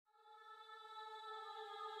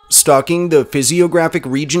Stalking the physiographic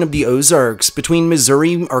region of the Ozarks between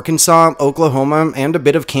Missouri, Arkansas, Oklahoma, and a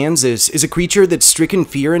bit of Kansas is a creature that's stricken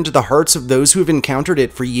fear into the hearts of those who have encountered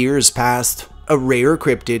it for years past. A rare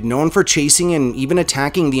cryptid known for chasing and even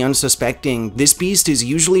attacking the unsuspecting, this beast is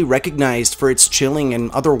usually recognized for its chilling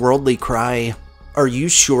and otherworldly cry. Are you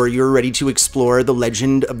sure you're ready to explore the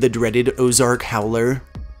legend of the dreaded Ozark Howler?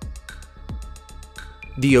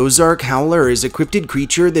 The Ozark Howler is a cryptid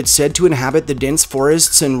creature that's said to inhabit the dense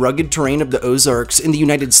forests and rugged terrain of the Ozarks in the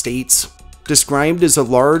United States. Described as a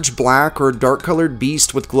large, black, or dark-colored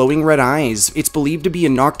beast with glowing red eyes, it's believed to be a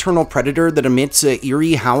nocturnal predator that emits an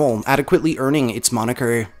eerie howl, adequately earning its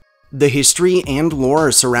moniker. The history and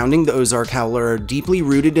lore surrounding the Ozark Howler are deeply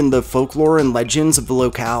rooted in the folklore and legends of the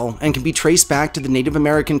locale, and can be traced back to the Native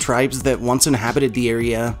American tribes that once inhabited the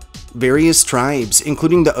area. Various tribes,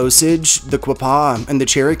 including the Osage, the Quapaw, and the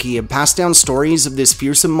Cherokee, have passed down stories of this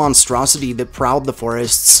fearsome monstrosity that prowled the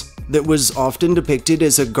forests, that was often depicted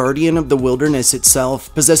as a guardian of the wilderness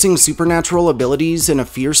itself, possessing supernatural abilities and a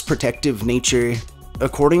fierce protective nature.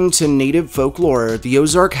 According to native folklore, the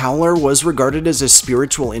Ozark Howler was regarded as a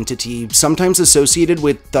spiritual entity, sometimes associated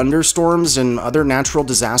with thunderstorms and other natural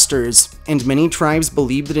disasters, and many tribes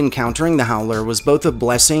believed that encountering the Howler was both a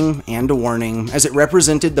blessing and a warning, as it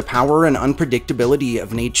represented the power and unpredictability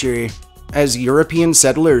of nature. As European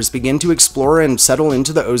settlers began to explore and settle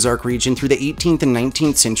into the Ozark region through the 18th and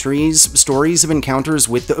 19th centuries, stories of encounters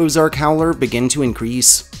with the Ozark Howler began to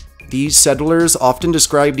increase. These settlers often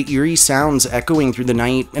described eerie sounds echoing through the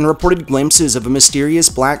night and reported glimpses of a mysterious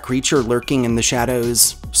black creature lurking in the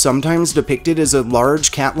shadows, sometimes depicted as a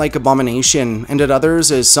large cat-like abomination, and at others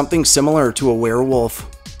as something similar to a werewolf.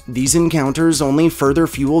 These encounters only further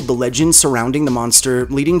fueled the legends surrounding the monster,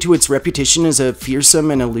 leading to its reputation as a fearsome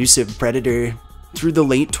and elusive predator. Through the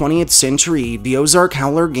late 20th century, the Ozark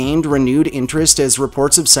Howler gained renewed interest as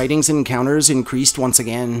reports of sightings and encounters increased once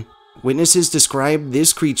again. Witnesses described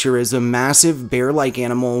this creature as a massive bear-like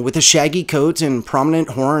animal with a shaggy coat and prominent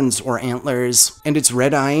horns or antlers, and its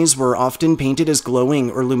red eyes were often painted as glowing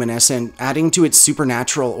or luminescent, adding to its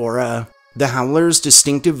supernatural aura. The Howler's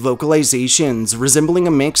distinctive vocalizations, resembling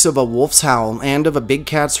a mix of a wolf's howl and of a big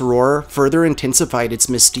cat's roar, further intensified its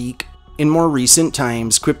mystique. In more recent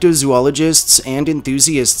times, cryptozoologists and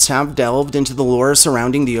enthusiasts have delved into the lore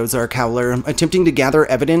surrounding the Ozark Howler, attempting to gather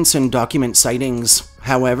evidence and document sightings.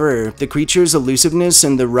 However, the creature's elusiveness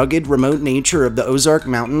and the rugged, remote nature of the Ozark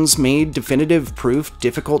Mountains made definitive proof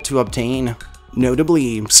difficult to obtain.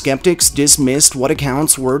 Notably, skeptics dismissed what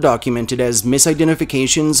accounts were documented as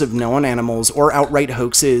misidentifications of known animals or outright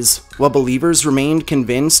hoaxes, while believers remained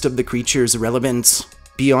convinced of the creature's relevance.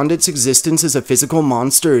 Beyond its existence as a physical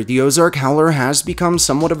monster, the Ozark Howler has become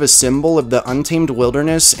somewhat of a symbol of the untamed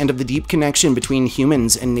wilderness and of the deep connection between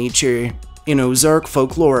humans and nature. In Ozark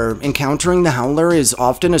folklore, encountering the Howler is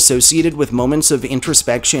often associated with moments of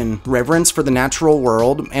introspection, reverence for the natural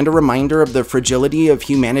world, and a reminder of the fragility of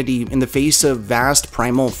humanity in the face of vast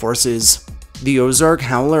primal forces. The Ozark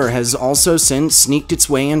Howler has also since sneaked its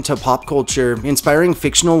way into pop culture, inspiring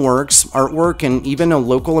fictional works, artwork, and even a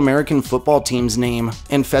local American football team's name.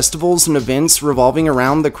 And festivals and events revolving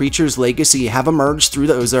around the creature's legacy have emerged through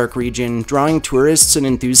the Ozark region, drawing tourists and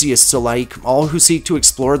enthusiasts alike, all who seek to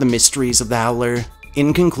explore the mysteries of the Howler.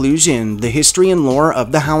 In conclusion, the history and lore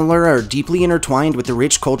of the Howler are deeply intertwined with the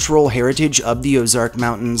rich cultural heritage of the Ozark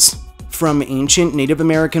Mountains. From ancient Native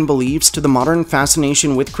American beliefs to the modern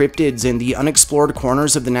fascination with cryptids and the unexplored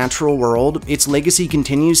corners of the natural world, its legacy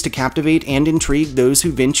continues to captivate and intrigue those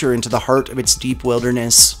who venture into the heart of its deep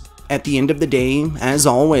wilderness. At the end of the day, as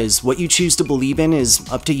always, what you choose to believe in is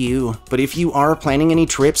up to you, but if you are planning any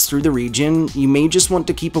trips through the region, you may just want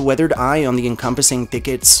to keep a weathered eye on the encompassing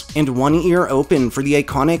thickets, and one ear open for the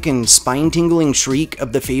iconic and spine-tingling shriek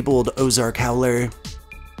of the fabled Ozark Howler.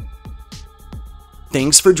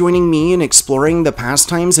 Thanks for joining me in exploring the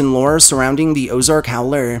pastimes and lore surrounding the Ozark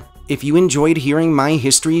Howler. If you enjoyed hearing my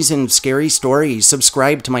histories and scary stories,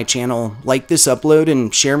 subscribe to my channel, like this upload,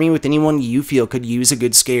 and share me with anyone you feel could use a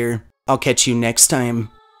good scare. I'll catch you next time.